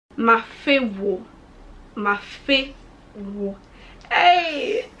Mafewo. Mafewo.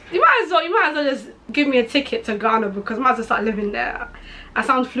 Hey, you might as well just give me a ticket to Ghana because I might as well start living there. I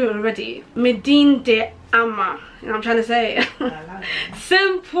sound fluent already. Medine de Ama. You know what I'm trying to say?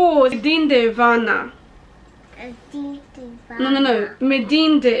 Simple. Medine de Ivana. No.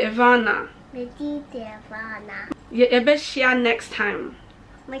 Medine de Ivana. Medine de Ivana. Yebeshia next time.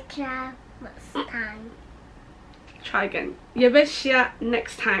 Next time. Try again. Yebeshia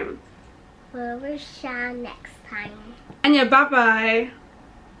next time. Yebeshia next time. Anya bye bye.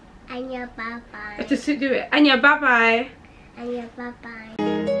 Anya bye bye. Just do it. Anya bye bye. Anya bye bye.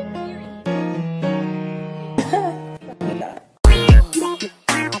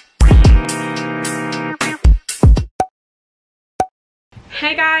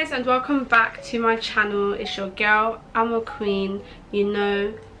 Hey guys, and welcome back to my channel. It's your girl, I'm a queen. You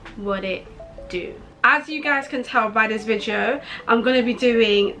know what it do. As you guys can tell by this video, I'm going to be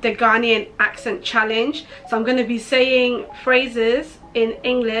doing the Ghanaian accent challenge. So I'm going to be saying phrases in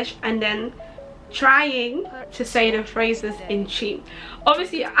English and then trying to say the phrases in Chi.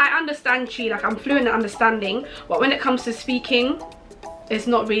 Obviously I understand Chi, like I'm fluent in understanding, but when it comes to speaking, it's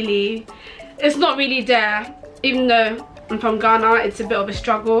not really there. Even though I'm from Ghana, it's a bit of a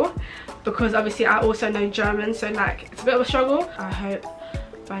struggle because obviously I also know German, so like it's a bit of a struggle. I hope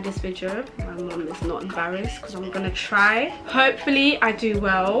by this video my mom is not embarrassed because I'm gonna try. Hopefully I do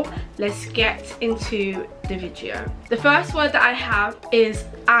well. Let's get into the video. The first word that I have is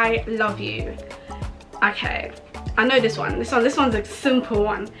I love you. Okay, I know this one. This one's a simple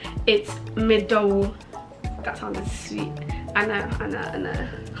one. It's middle. That sounded sweet. I know.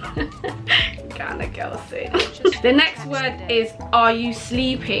 Ghana girls say. The next word is are you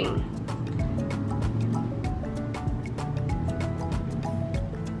sleeping?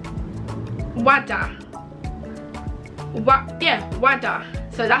 Wada. Wada.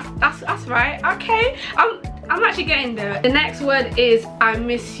 So that's right. Okay, I'm actually getting there. The next word is I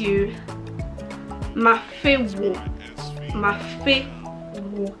miss you. Mafewo.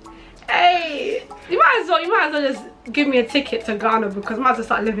 Hey, you might as well just give me a ticket to Ghana because I might as well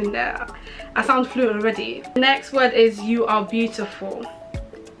start living there. I sound fluent already. The next word is you are beautiful.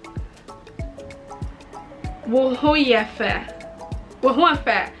 Wohoyefe.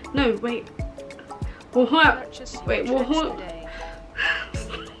 No, wait. It's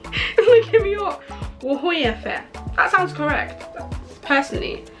making me up. Wohoyefe. That sounds correct,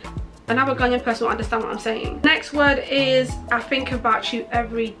 personally. Another Ghanaian person will understand what I'm saying. Next word is I think about you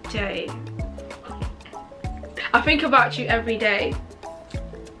every day. I think about you every day.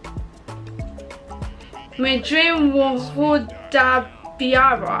 My dream was da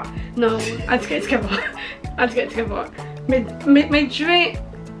biara. No, I had to get it together.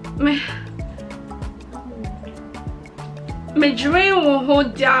 My dream was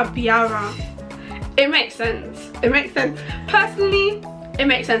da biara. It makes sense. Personally, it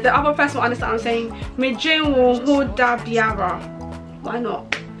makes sense. The other person will understand what I'm saying. My dream was da biara. Why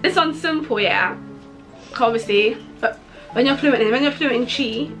not? This one's simple, yeah. Obviously, but when you're fluent in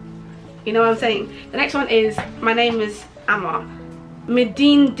Chi, you know what I'm saying. The next one is my name is Ama.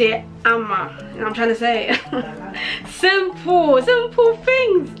 Medine de Ama. You know what I'm trying to say. simple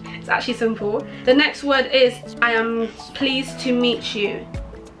things. It's actually simple. The next word is I am pleased to meet you.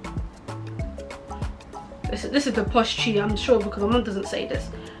 This is the posh Chi, I'm sure, because my mom doesn't say this.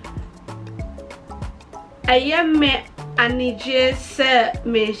 Ayeme anije se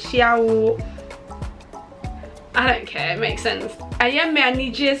me shiawo. I don't care, it makes sense. Ayeme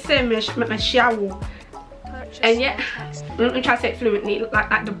anije se me shiawo. And yet, let me try to say it fluently,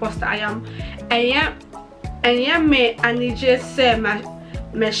 like the boss that I am. Ayeme anije se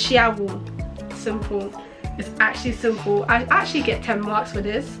me shiawo. Simple. It's actually simple. I actually get 10 marks for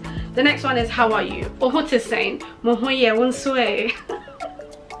this. The next one is how are you? Saying, come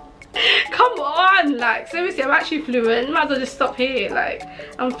on, like seriously, I'm actually fluent. Might as well just stop here, like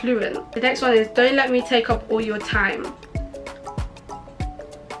I'm fluent. The next one is don't let me take up all your time.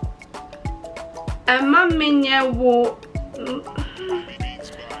 Mereninya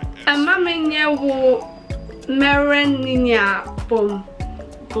boom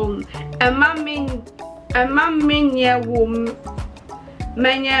boom.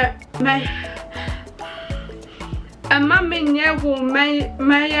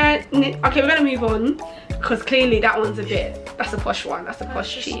 Okay, we're gonna move on because clearly that one's that's a posh one, that's a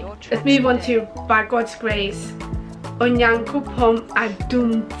posh Chi. Let's move on to by God's grace. Onyankopon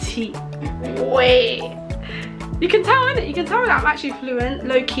adumti. Wait, you can tell, innit? You can tell that I'm actually fluent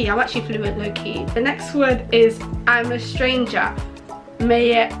low key. I'm actually fluent low key. The next word is I'm a stranger.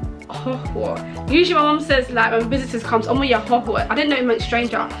 Meye hoho. Usually my mom says like when visitors comes, oh my hoho. I didn't know it meant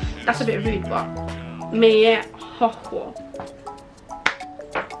stranger. That's a bit rude, but me hoho.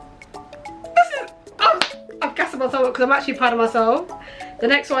 This is I've gassed myself because I'm actually proud of myself. The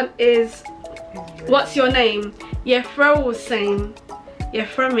next one is what's your name? Your friend was saying. Your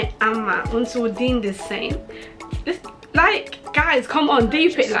friend me Amma. Until Dean the same. This like guys, come on,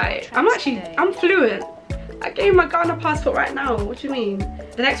 deep it like I'm fluent. I gave my Ghana passport right now. What do you mean?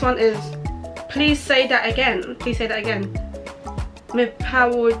 The next one is please say that again. Please say that again. Me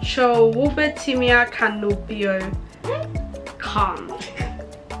power cho wubetimia canobio. Calm.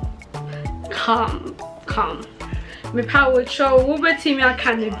 Me power cho wubetimia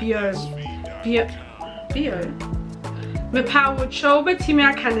canobio. Bio. Me power cho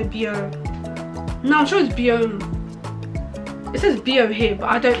wubetimia canobio. No, I'm sure it's biome. It says bio here, but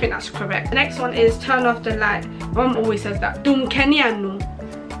I don't think that's correct. The next one is turn off the light. My mom always says that. Dum Kenyano.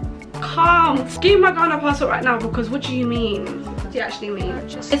 Calm. Give me my Ghana passport right now because what do you mean? What do you actually mean?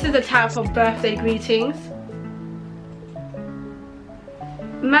 This is the type of birthday greetings.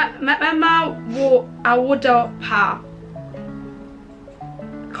 Mama wo awudo pa.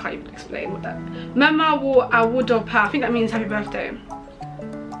 Can't even explain what that. Mama wo awudo pa. I think that means happy birthday.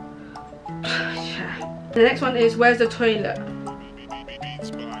 Yeah. The next one is where's the toilet?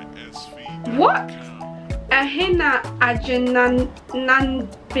 What? Ahina ajenan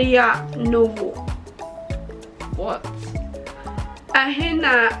nanbia novo. What?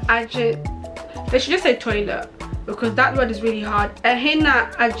 Ahina ajen. They should just say toilet because that word is really hard. Ahina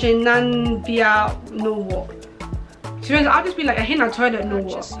ajenan bia novo. To be honest, I'll just be like ahina toilet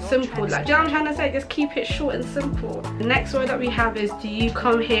novo. Simple. Like, do you know what I'm trying to say? Just keep it short and simple. The next word that we have is do you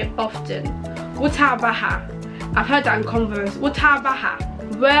come here often? Wutabaha. I've heard that in convos. Wutabaha.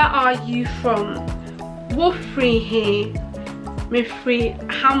 Where are you from? We're free here. Me free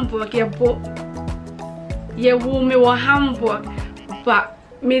Hamburg. Yeah, but yeah, me were Hamburg. But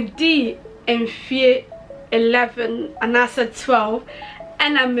me D in fear 11 and I said 12.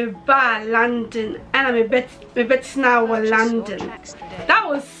 And I'm a bar London. And I'm a bet now London. That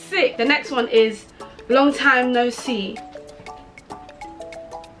was sick. The next one is long time no see.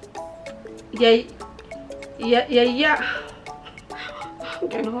 Yeah. I'm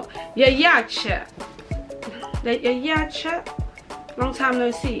getting hot. Yeah, chat. Yeah, chat. Long time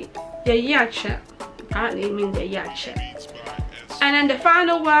no see. Yeah, chat. Apparently it means yeah, chat. And then the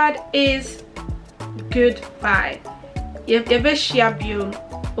final word is goodbye.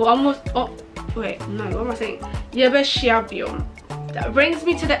 Or almost. Oh, wait, no. What am I saying? That brings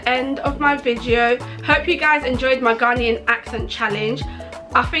me to the end of my video. Hope you guys enjoyed my Ghanaian accent challenge.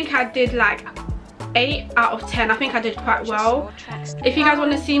 I think I did like 8 out of 10. I think I did quite well. If you guys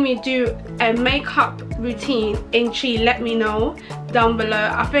want to see me do a makeup routine in Chi, let me know down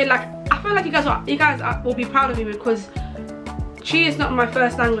below. I feel like you guys will be proud of me because Chi is not my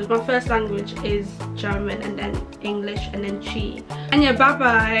first language. My first language is German and then English and then Chi. And yeah, bye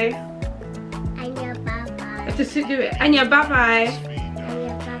bye. And yeah, bye bye. Let's just do it. And yeah, bye bye. And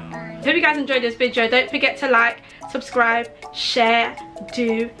yeah, bye bye. Hope you guys enjoyed this video. Don't forget to like, subscribe, share,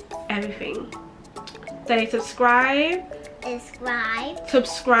 do everything. Say subscribe,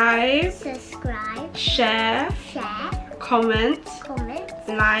 share, comment,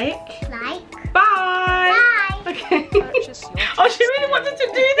 like. Bye. Okay. Oh, she really wanted to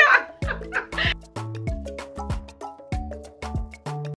do that.